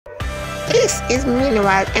This is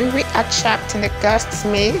Meanwhile, and we are trapped in the Ghost's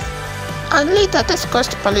maze. Only that this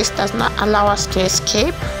Ghost Police does not allow us to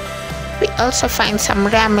escape. We also find some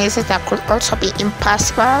rare mazes that could also be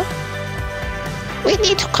impossible. We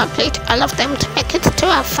need to complete all of them to make it to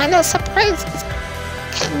our final surprise.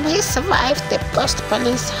 Can we survive the Ghost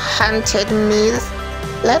Police haunted maze?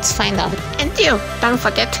 Let's find out. And you, don't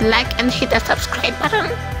forget to like and hit the subscribe button.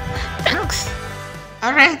 Thanks.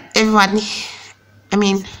 Alright, everyone.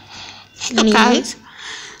 Hello guys.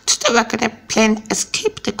 Today we're gonna play and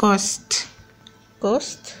escape the ghost.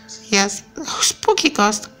 Ghost? Yes, spooky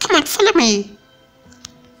ghost. Come on, follow me.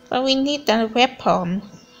 But we need a weapon.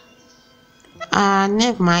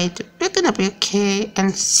 Never mind. We're gonna be okay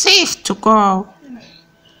and safe to go.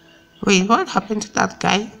 Wait, what happened to that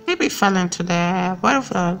guy? Maybe he fell into the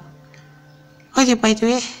waterfall. What did by the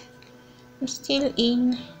way? I'm still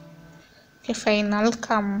in the final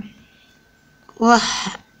come. What?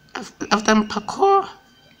 I've done parkour.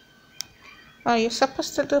 Are you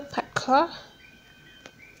supposed to do parkour?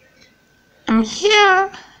 I'm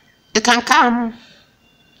here. You can come.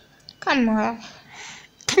 Come on.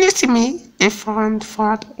 Can you see me? In front,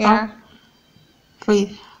 forward. Yeah.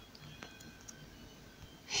 Wait.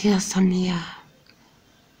 Yes, I'm here.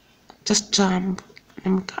 Just jump.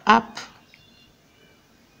 Let me go up.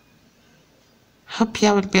 Hope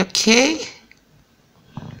you will be okay.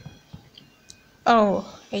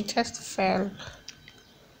 Oh, I just fell.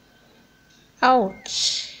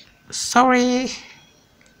 Ouch. Sorry.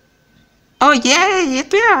 Oh yeah, you're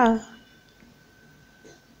there.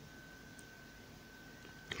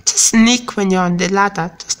 Just sneak when you're on the ladder.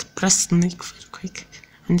 Just press sneak very quick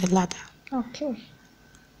on the ladder. Okay.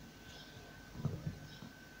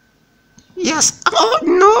 Yes. Oh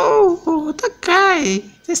no, the guy.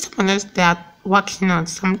 There's someone else there working on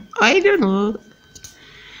some. I don't know.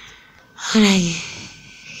 Alright.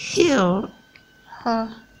 Here. Huh.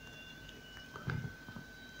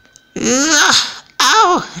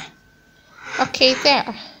 Ow. Okay,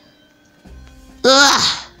 there.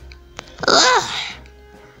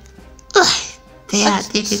 There,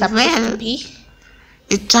 this is well. To be.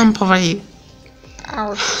 It jump over you.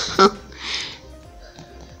 Ouch.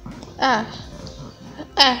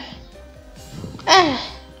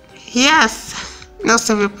 Yes. Now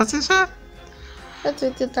save your position. What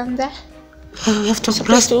did you done there? We have to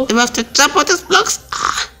press. We have to jump on these blocks.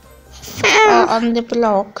 Fail. On the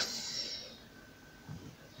blocks.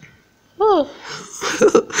 Oh.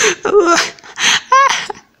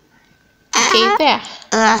 Okay, there.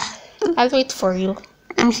 I'll wait for you.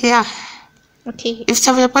 I'm here. Okay. You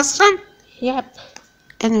save your position? Yep.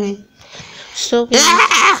 Anyway. So we...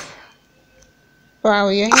 Wow,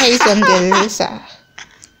 your hair is on the laser.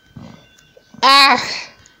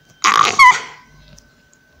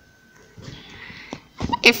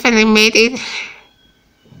 I finally made it.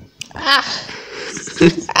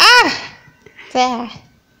 There.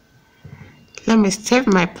 Let me save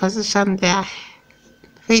my position there.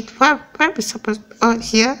 Wait, where are we supposed to... Oh,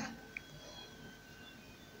 here?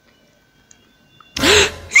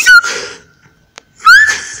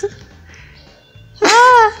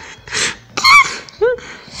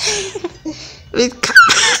 Wait,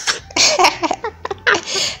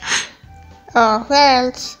 Oh,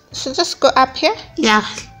 well, should just go up here? yeah,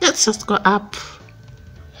 let's just go up.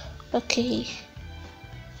 Okay.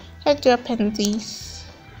 How do you open these?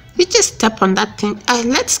 We just step on that thing.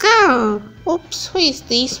 Let's go. Oops, who is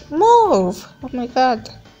this? Move! Oh my god.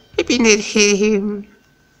 Maybe need to hit him.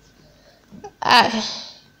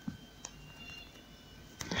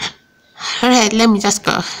 Alright, let me just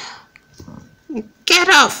go. Get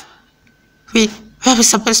off. Wait, where are we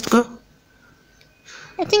supposed to go?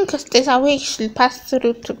 I think because there's a way you should pass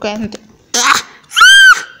through to go and...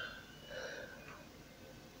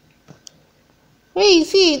 Where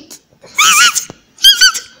is it?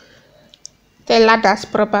 The ladders,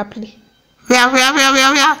 probably. Where?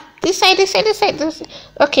 This side.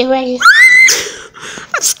 Okay, where are you?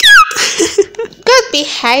 I'm scared. Go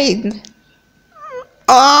behind.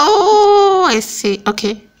 Oh, I see.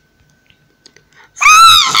 Okay.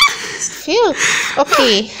 Phew.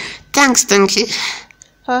 Okay. Thanks, donkey.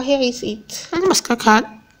 Oh, here is it. I must go card.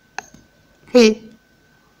 Wait.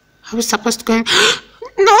 I was supposed to go in.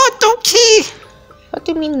 No, donkey. What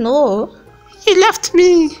do you mean, no? You left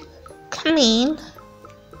me. Come in.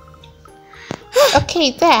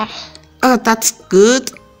 Okay, there. Oh, that's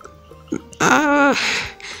good.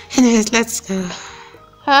 Anyways, let's go.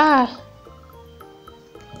 I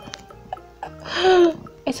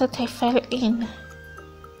thought I fell in.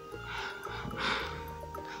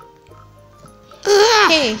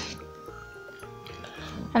 Okay.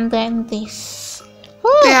 And then this.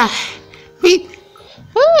 Yeah.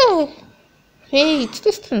 Oh, wait,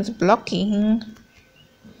 this thing's blocking.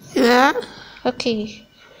 Yeah. Okay.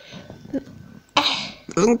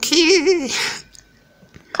 Okay.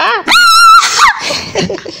 Come.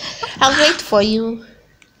 I'll wait for you.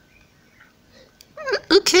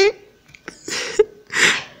 Okay.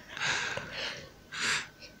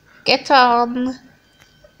 Get on.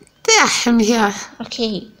 There, I'm here.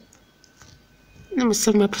 Okay. Let me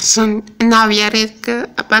see my person. Now we are ready to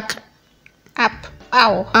go back. Up.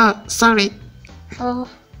 Ow. Oh, sorry. Oh.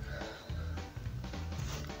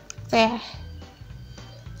 There.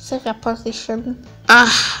 Save your position.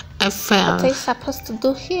 Ah, I What fell. are you supposed to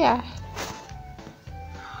do here?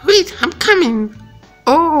 Wait, I'm coming.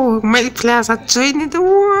 Oh, many players are joining the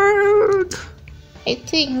world. I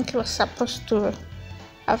think we're supposed to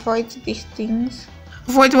avoid these things.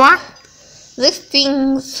 Avoid what? These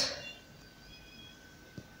things.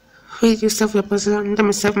 Wait, you save your position. Let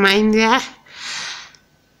me save mine there.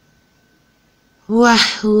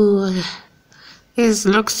 Wow. This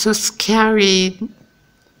looks so scary.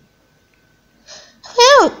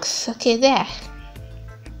 Hooks. Okay, there.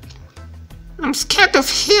 I'm scared of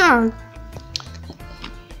here.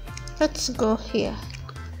 Let's go here.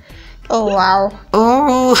 Oh, wow.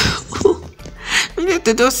 Oh, we need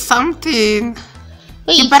to do something.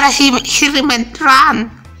 Wait, You better hear him and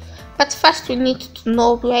run. but first we need to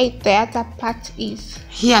know where the other part is.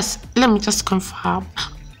 Yes, let me just confirm.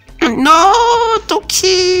 No,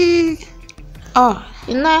 Toki. Oh,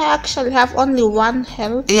 You know, I actually have only one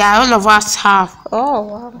health. yeah, all of us have. Oh,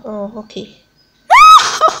 wow. Oh, okay.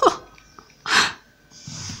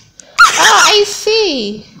 Oh, I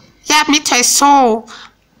see. Yeah, me too, I saw.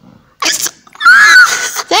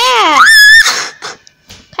 There.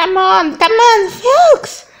 Come on,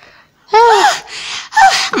 Fuchs. Oh.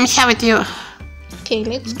 I'm here with you. Okay,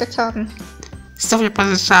 let's get on. Stop your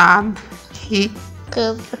position.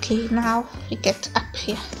 Good. Okay, now we get up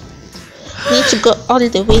here. We need to go all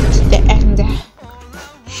the way to the end there.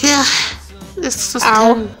 Yeah, this is so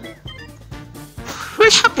Ow. scary.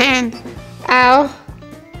 What happened? Ow.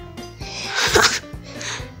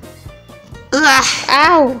 Ugh.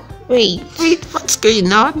 Ow. Wait. Wait, what's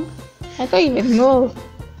going on? I don't even know.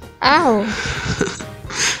 Ow.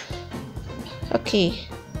 Okay.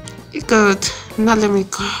 Good. Now let me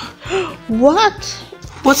go. What?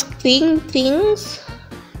 What? Things?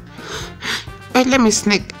 Wait, let me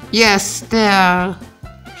sneak. Yes, there.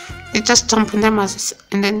 You just jump in them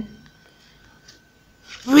and then.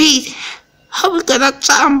 Wait, how we gonna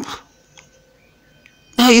jump?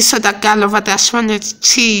 Oh, you saw that girl over there. She wanted to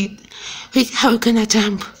cheat. Wait, how we gonna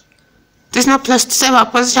jump? There's no place to save our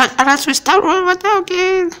position, or else we start over there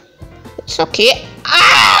again. It's okay.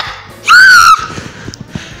 Ah!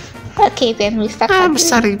 Okay, then we start I'm again.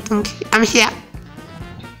 sorry, Donkey. I'm here.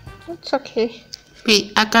 It's okay.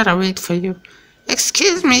 Wait, I gotta wait for you.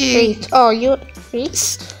 Excuse me. Wait. Oh, you wait.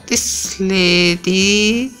 This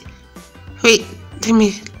lady. Wait,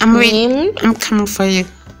 I'm waiting. Named? I'm coming for you.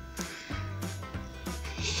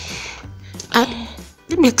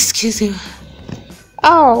 Let me excuse you.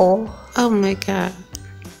 Oh. Oh my god.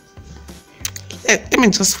 Let me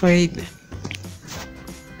just wait.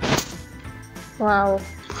 Wow.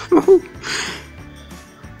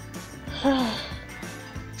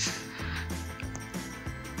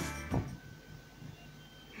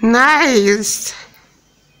 Nice.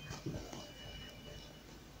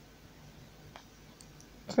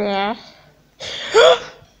 Yeah.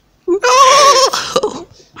 No.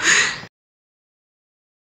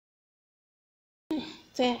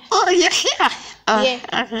 There. Oh, you're here.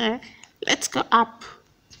 Yeah. Let's go up.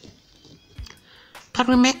 But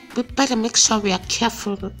we better make sure we are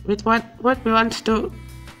careful with what we want to do.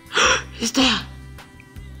 Is there?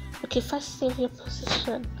 Okay, first save your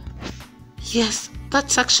position. Yes,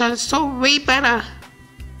 that's actually so way better.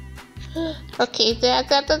 Okay, there.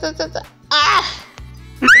 Ah!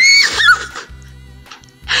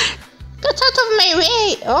 Get out of my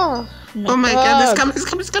way! Oh My god, it's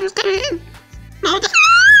coming. No,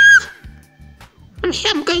 I'm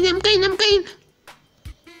here, I'm going.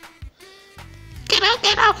 Get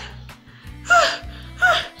out.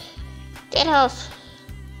 Get off.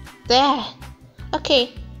 There.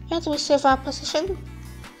 Okay, how do we save our position?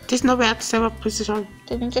 There's nowhere to save our position.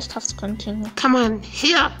 Then you just have to continue. Come on,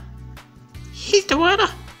 here. Here's the water.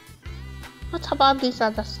 What about these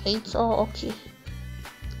other sides? Oh, okay.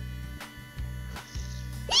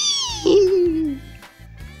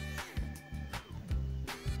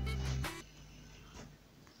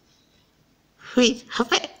 Wait,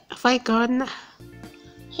 have I gone?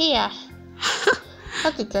 Here.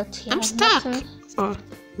 How did you get here? I'm stuck. Nothing. Oh,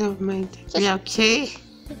 never mind. We are okay.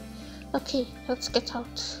 Okay, let's get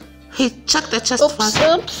out. Wait, check the chest Oops, first.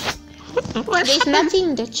 oops. What There's happened? nothing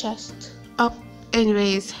in the chest. Oh,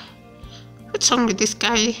 anyways. What's wrong with this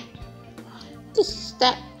guy? This is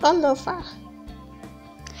that all over.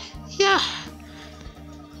 Yeah.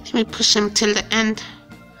 Let me push him till the end.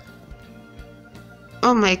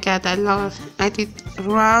 Oh my god, I did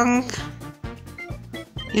wrong.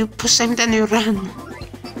 You push him, then you run.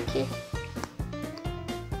 Okay.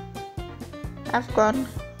 I've gone.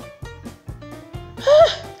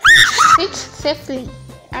 Reach safely.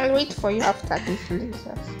 I'll wait for you after this,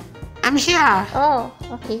 lasers. I'm here. Oh,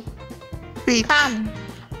 okay. Wait. Come.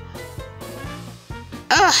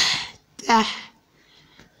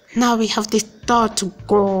 Now we have this door to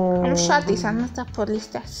go. I'm sure there's another police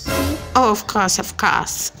that's. Oh, of course. Of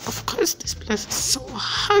course, this place is so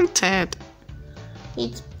haunted.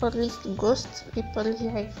 It's police, ghost people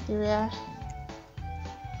here everywhere.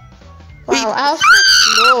 Wait. Wow, I was so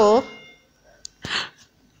slow.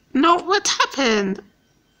 No, what happened?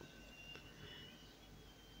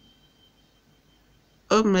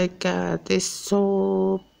 Oh my god, it's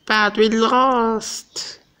so bad. We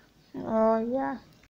lost. Oh, yeah.